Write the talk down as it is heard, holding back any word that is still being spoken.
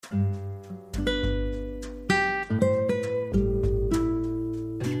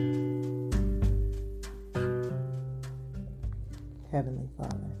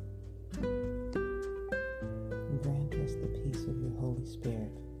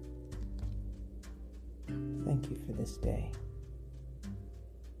thank you for this day,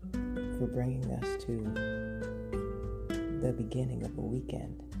 for bringing us to the beginning of a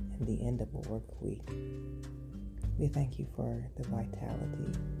weekend and the end of a work week. We thank you for the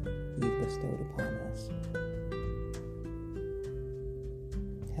vitality you've bestowed upon us.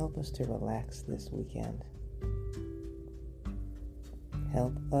 Help us to relax this weekend.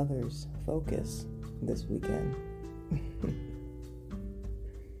 Help others focus this weekend.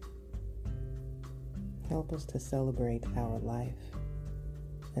 Help us to celebrate our life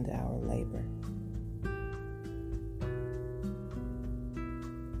and our labor.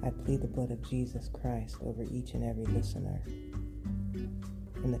 I plead the blood of Jesus Christ over each and every listener,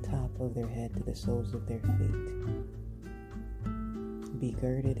 from the top of their head to the soles of their feet. Be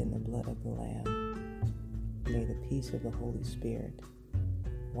girded in the blood of the Lamb. May the peace of the Holy Spirit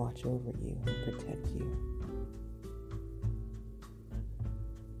watch over you and protect you.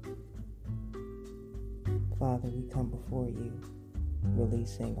 Father, we come before you,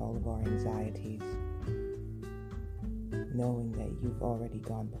 releasing all of our anxieties, knowing that you've already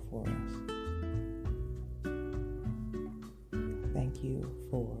gone before us. Thank you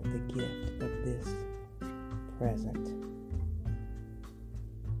for the gift of this present.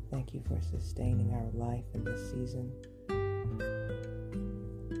 Thank you for sustaining our life in this season,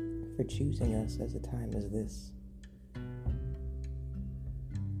 for choosing us as a time as this.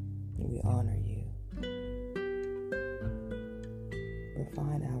 We honor you.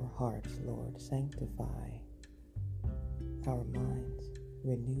 Refine our hearts, Lord. Sanctify our minds.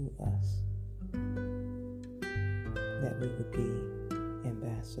 Renew us, that we would be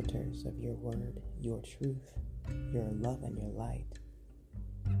ambassadors of your word, your truth, your love, and your light.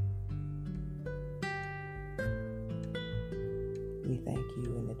 We thank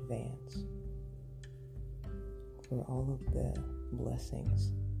you in advance for all of the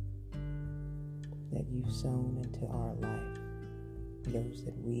blessings that you've sown into our life, those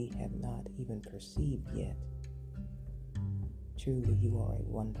that we have not even perceived yet. Truly, you are a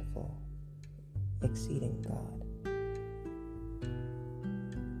wonderful, exceeding God.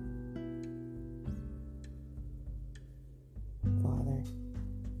 Father,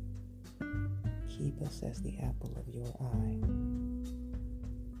 keep us as the apple of your eye.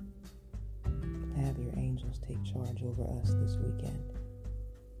 Have your angels take charge over us this weekend.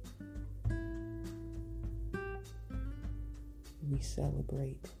 We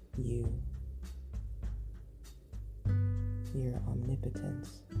celebrate you, your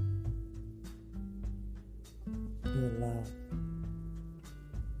omnipotence, your love.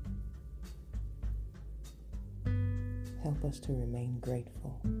 Help us to remain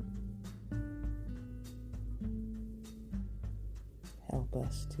grateful. Help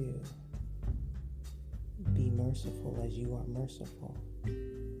us to be merciful as you are merciful,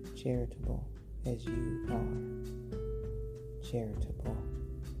 charitable as you are charitable.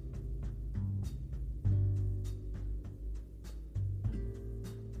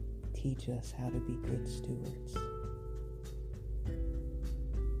 Teach us how to be good stewards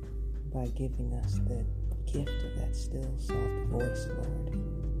by giving us the gift of that still, soft voice, Lord.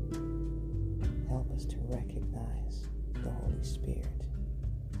 Help us to recognize the Holy Spirit,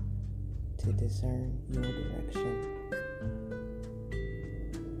 to discern your direction.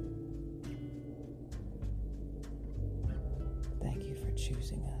 Thank you for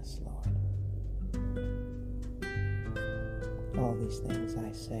choosing us, Lord. All these things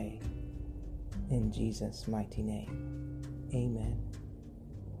I say in Jesus' mighty name. Amen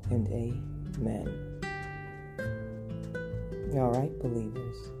and amen. All right,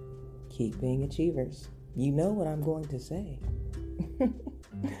 believers, keep being achievers. You know what I'm going to say.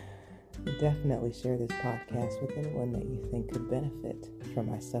 Definitely share this podcast with anyone that you think could benefit from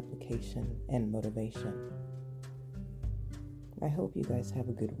my supplication and motivation. I hope you guys have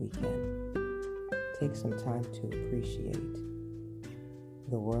a good weekend. Take some time to appreciate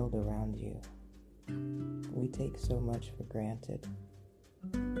the world around you. We take so much for granted.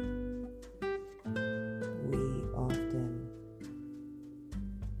 We often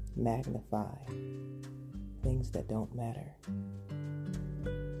magnify things that don't matter.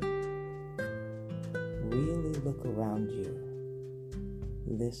 Really look around you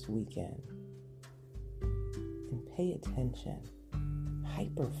this weekend and pay attention,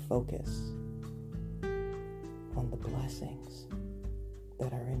 hyper-focus on the blessings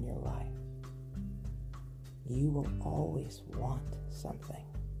that are in your life. You will always want something.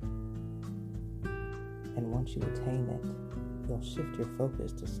 And once you attain it, you'll shift your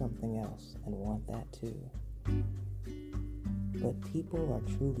focus to something else and want that too. But people are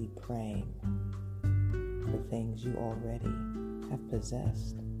truly praying for things you already have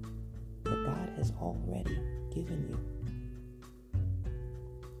possessed that God has already given you.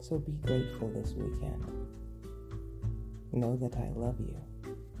 So be grateful this weekend. Know that I love you,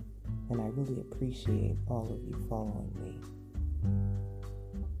 and I really appreciate all of you following me,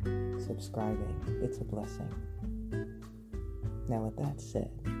 subscribing. It's a blessing. Now, with that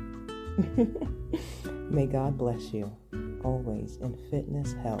said, may God bless you always in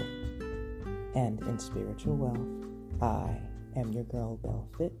fitness, health, and in spiritual wealth. I am your girl, Belle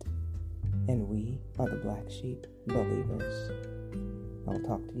Fit, and we are the Black Sheep Believers. I'll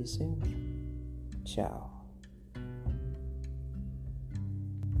talk to you soon. Ciao.